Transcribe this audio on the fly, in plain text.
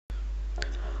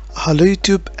Hello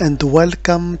YouTube and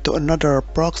welcome to another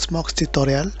Proxmox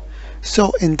tutorial.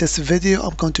 So in this video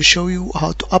I'm going to show you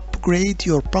how to upgrade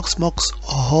your Proxmox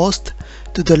host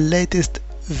to the latest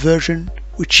version,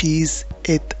 which is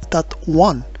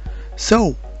 8.1.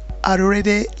 So are you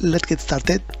ready? Let's get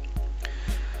started.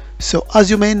 So as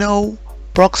you may know,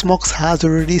 Proxmox has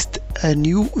released a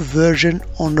new version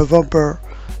on November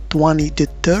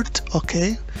 23rd.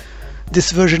 Okay,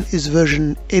 this version is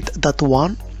version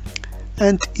 8.1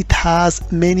 and it has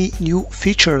many new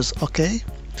features. Okay,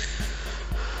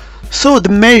 so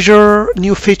the major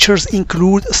new features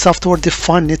include software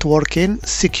defined networking,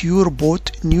 secure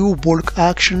boot, new bulk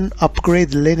action,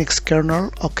 upgrade Linux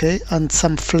kernel, okay, and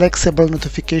some flexible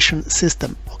notification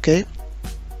system. Okay,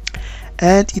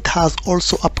 and it has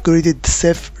also upgraded the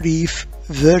ceph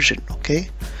version. Okay,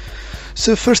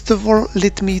 so first of all,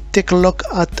 let me take a look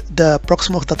at the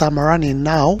Proxmox that I'm running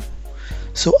now.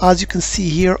 So as you can see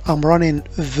here, I'm running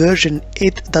version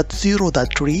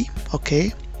 8.0.3,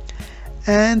 okay,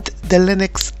 and the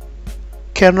Linux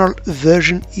kernel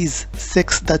version is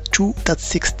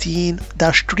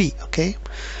 6.2.16-3, okay.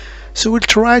 So we'll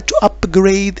try to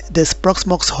upgrade this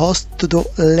Proxmox host to the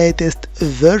latest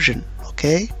version.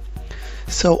 Okay,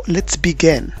 so let's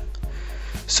begin.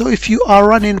 So if you are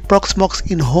running Proxmox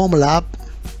in home lab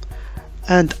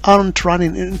and aren't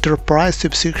running an enterprise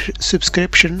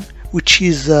subscription, which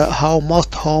is how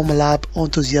most home lab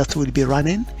enthusiasts will be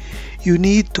running, you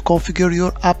need to configure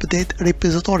your update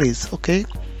repositories. Okay,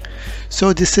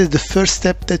 so this is the first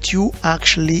step that you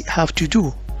actually have to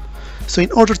do. So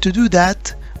in order to do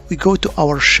that, we go to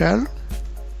our shell,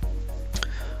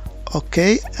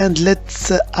 okay, and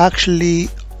let's actually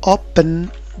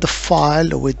open the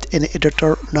file with any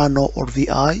editor, nano or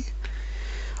vi,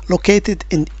 located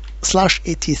in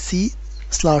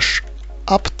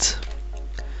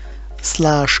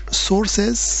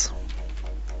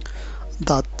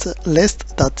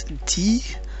 /etc/apt/sources.list.d,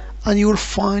 and you will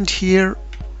find here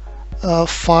a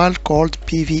file called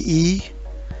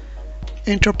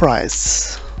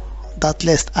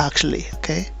pve-enterprise.list actually.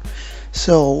 Okay,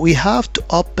 so we have to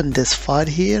open this file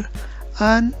here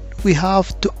and we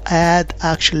have to add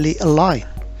actually a line.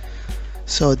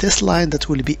 So this line that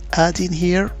will be adding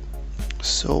here,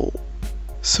 so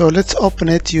let's open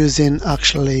it using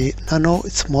actually nano.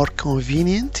 It's more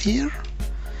convenient here,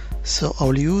 so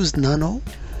I'll use nano.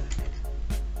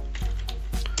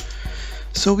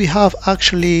 So we have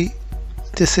actually,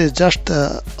 this is just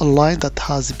a line that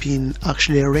has been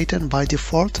actually written by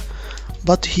default,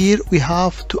 but here we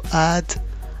have to add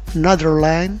another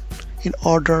line in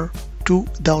order to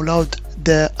download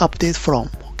the update from.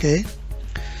 Okay,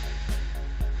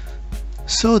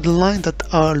 so the line that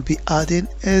I'll be adding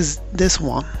is this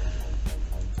one.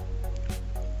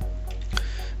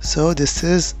 So this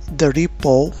is the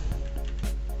repo.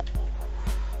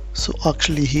 So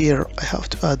actually here I have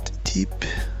to add deep.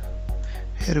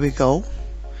 Here we go.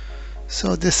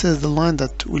 So this is the line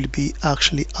that will be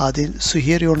actually adding. So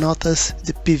here you'll notice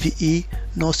the PVE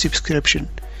no subscription,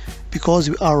 because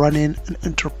we are running an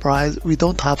enterprise. We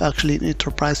don't have actually an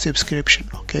enterprise subscription.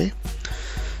 Okay,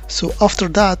 so after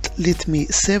that, let me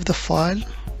save the file.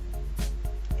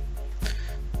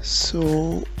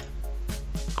 So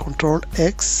Control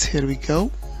X, here we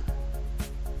go.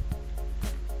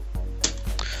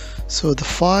 So the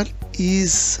file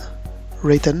is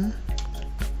written.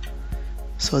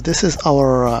 So this is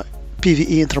our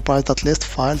pve-enterprise.list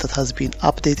file that has been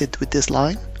updated with this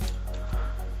line.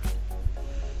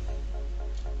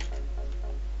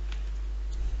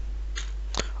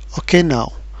 Okay,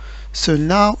 now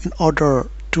in order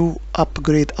to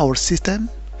upgrade our system,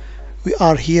 we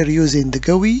are here using the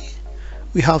GUI.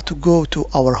 We have to go to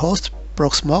our host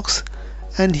Proxmox,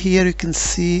 and here you can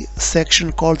see a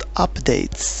section called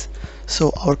updates.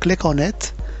 So I'll click on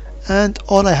it, and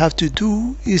all I have to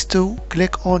do is to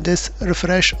click on this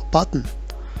refresh button.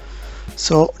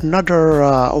 So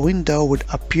another window would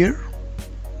appear,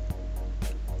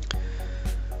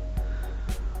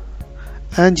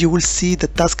 and you will see the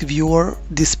task viewer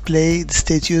display the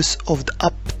status of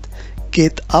the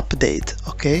get update.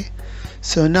 Okay,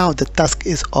 so now the task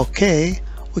is okay,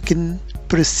 we can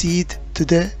proceed to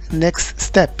the next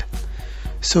step.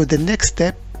 So the next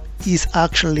step is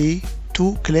actually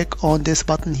to click on this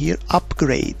button here,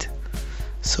 upgrade.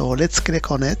 So let's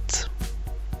click on it,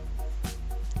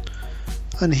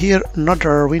 and here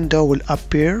another window will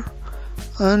appear,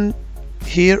 and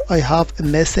here I have a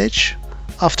message.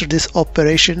 After this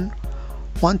operation,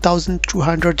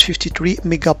 1253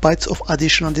 megabytes of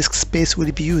additional disk space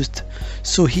will be used.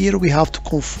 So here we have to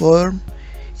confirm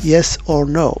yes or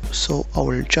no. So I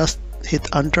will just hit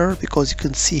enter, because you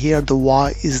can see here the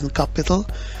Y is in capital,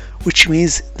 which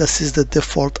means this is the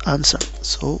default answer.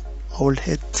 So I will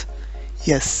hit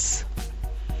yes.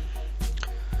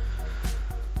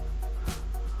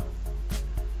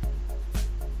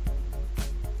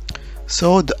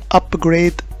 So the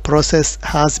upgrade process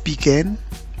has begun,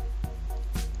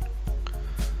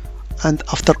 and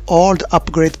after all the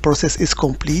upgrade process is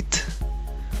complete,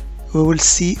 we will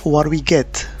see what we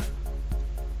get.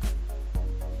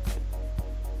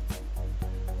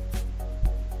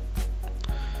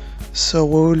 So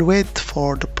we will wait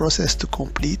for the process to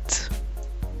complete.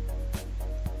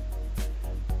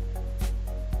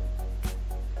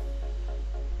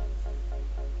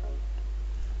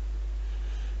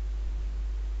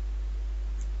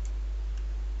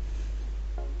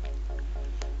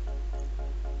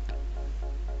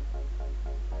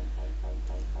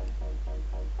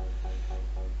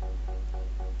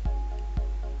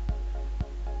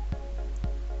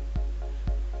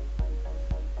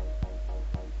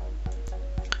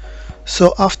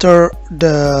 So after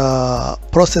the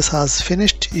process has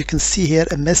finished, you can see here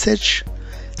a message: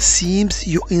 seems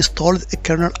you installed a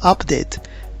kernel update.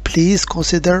 Please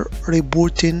consider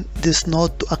rebooting this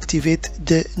node to activate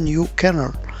the new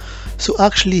kernel. So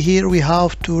actually here we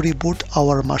have to reboot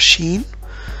our machine,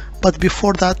 but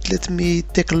before that let me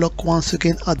take a look once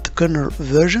again at the kernel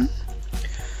version.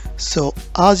 So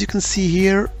as you can see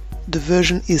here, the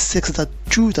version is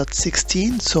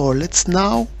 6.2.16. so let's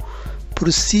now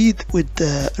proceed with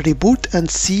the reboot and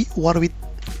see what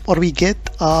we get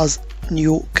as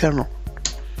new kernel.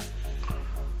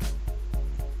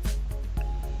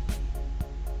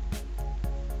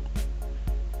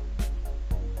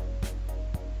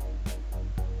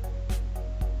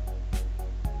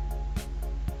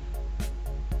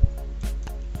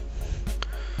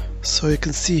 So you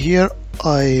can see here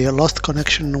I lost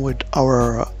connection with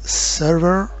our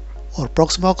server or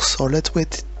Proxmox, so let's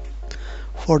wait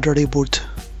for the reboot.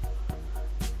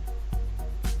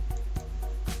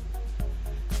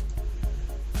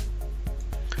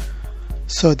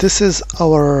 So this is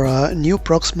our new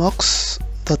Proxmox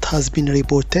that has been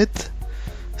rebooted.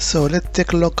 So let's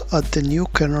take a look at the new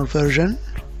kernel version,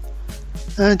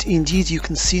 and indeed you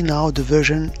can see now the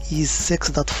version is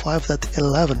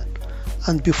 6.5.11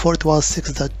 and before it was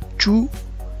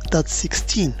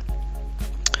 6.2.16.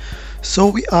 so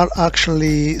we are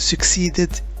actually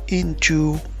succeeded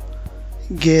into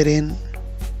getting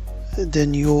the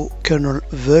new kernel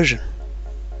version.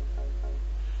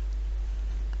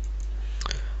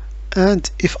 And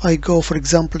if I go, for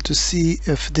example, to see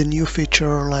if the new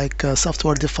feature like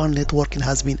software defined networking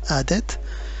has been added,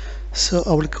 so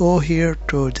I will go here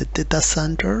to the data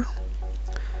center,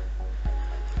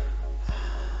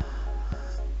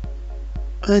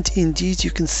 and indeed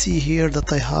you can see here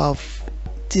that I have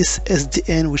this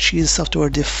SDN, which is software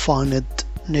defined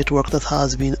network, that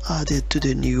has been added to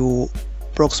the new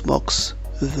Proxmox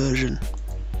version.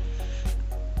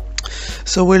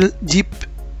 So we'll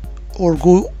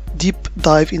go deep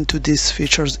dive into these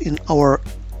features in our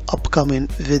upcoming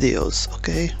videos,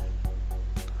 okay?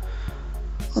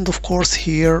 And of course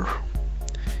here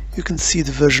you can see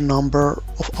the version number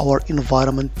of our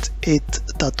environment,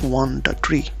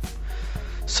 8.1.3.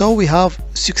 So we have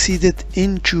succeeded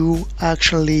into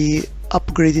actually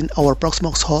upgrading our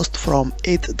Proxmox host from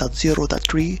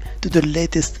 8.0.3 to the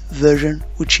latest version,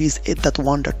 which is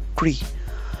 8.1.3.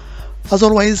 As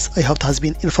always, I hope it has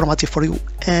been informative for you,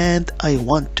 and I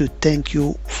want to thank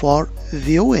you for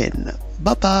viewing.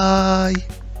 Bye bye.